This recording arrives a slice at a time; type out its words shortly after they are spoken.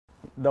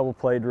double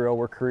play drill,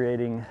 we're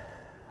creating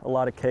a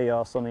lot of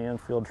chaos on the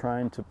infield,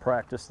 trying to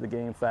practice the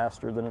game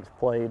faster than it's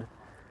played.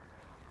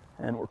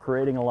 And we're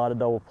creating a lot of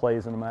double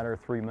plays in a matter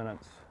of 3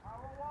 minutes.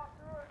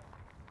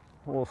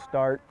 We'll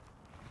start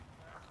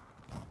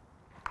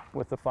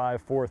with the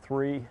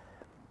 5-4-3.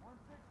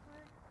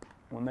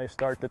 When they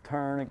start to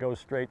turn, it goes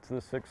straight to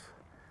the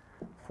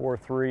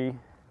 6-4-3,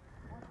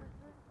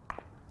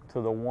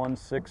 to the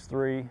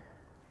 1-6-3,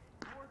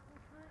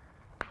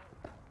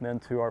 then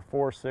to our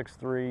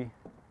 4-6-3,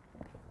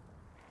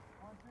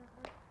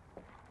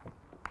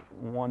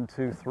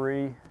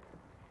 1-2-3,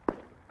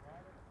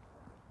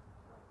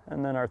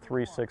 and then our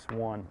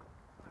 3-6-1.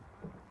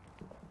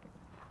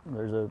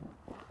 There's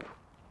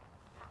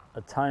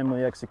a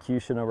timely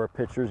execution of our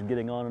pitchers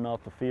getting on and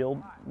off the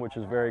field, which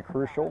is very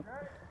crucial.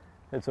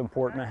 It's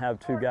important to have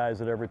two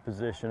guys at every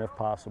position if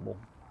possible.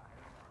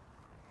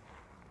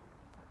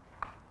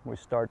 We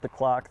start the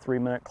clock,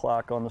 3-minute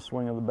clock on the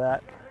swing of the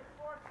bat.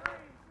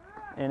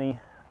 Any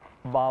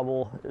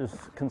bobble is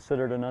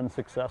considered an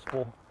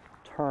unsuccessful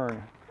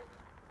turn.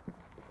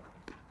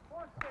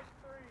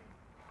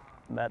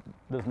 That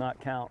does not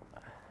count.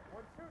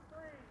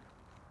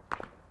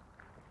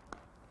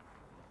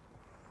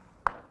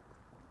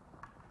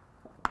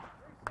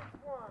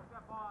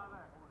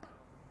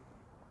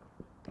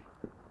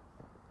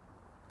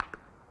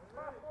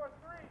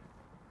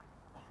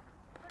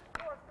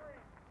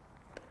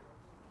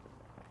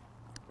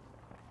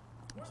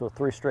 So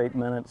 3 straight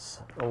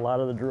minutes. A lot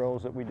of the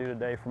drills that we do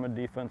today from a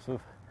defensive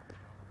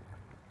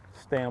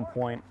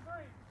standpoint,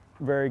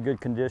 very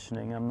good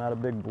conditioning. I'm not a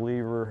big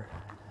believer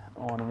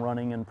on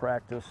running in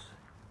practice.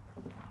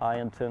 High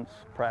intense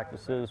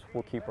practices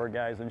will keep our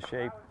guys in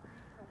shape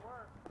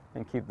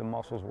and keep the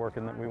muscles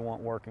working that we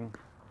want working.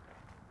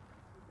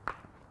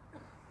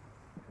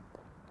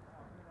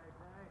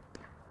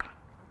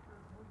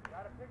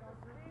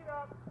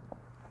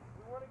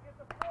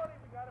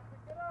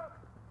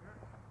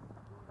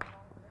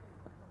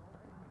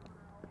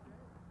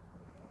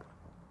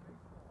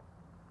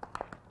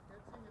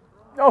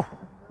 Oh!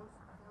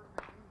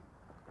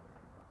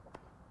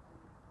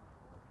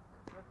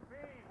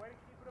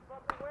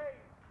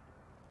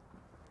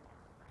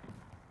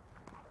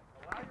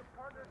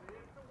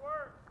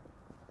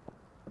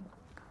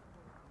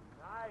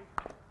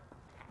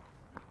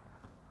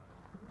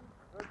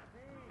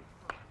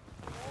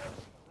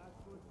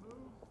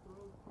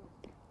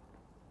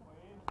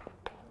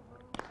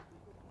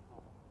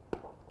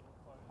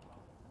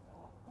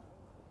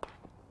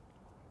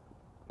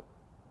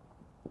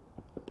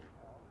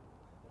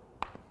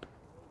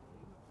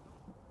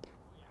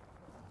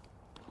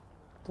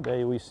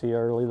 Today we see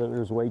early that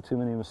there's way too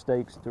many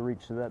mistakes to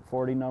reach to that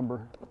 40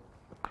 number.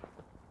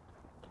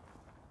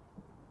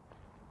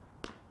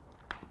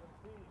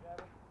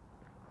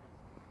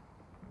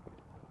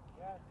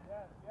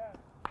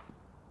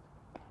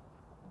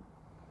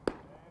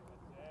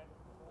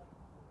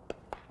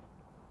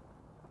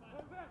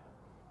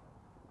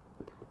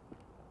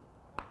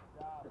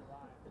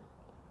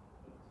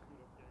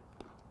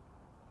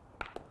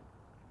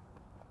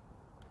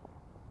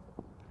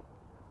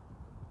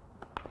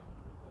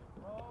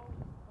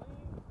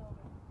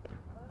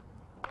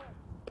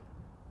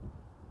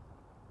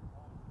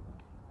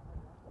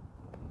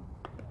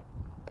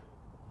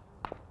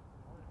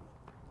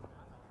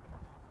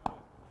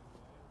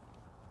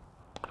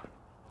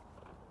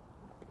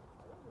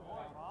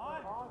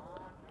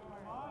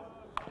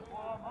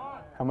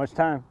 How much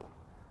time?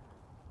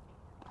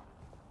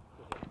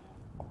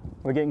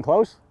 We're getting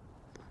close?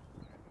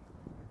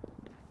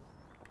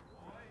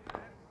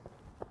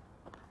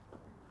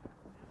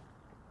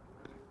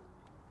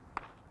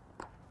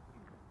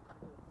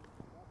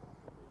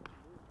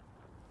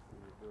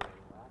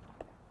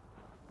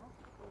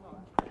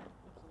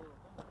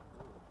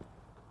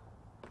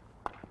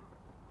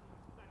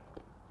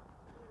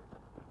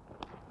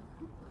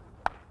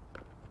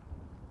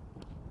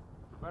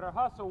 Better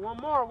hustle.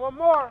 One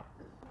more.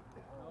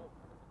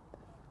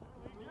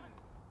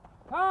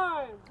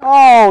 Time!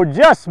 Oh,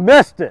 just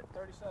missed it.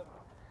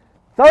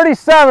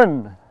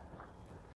 37.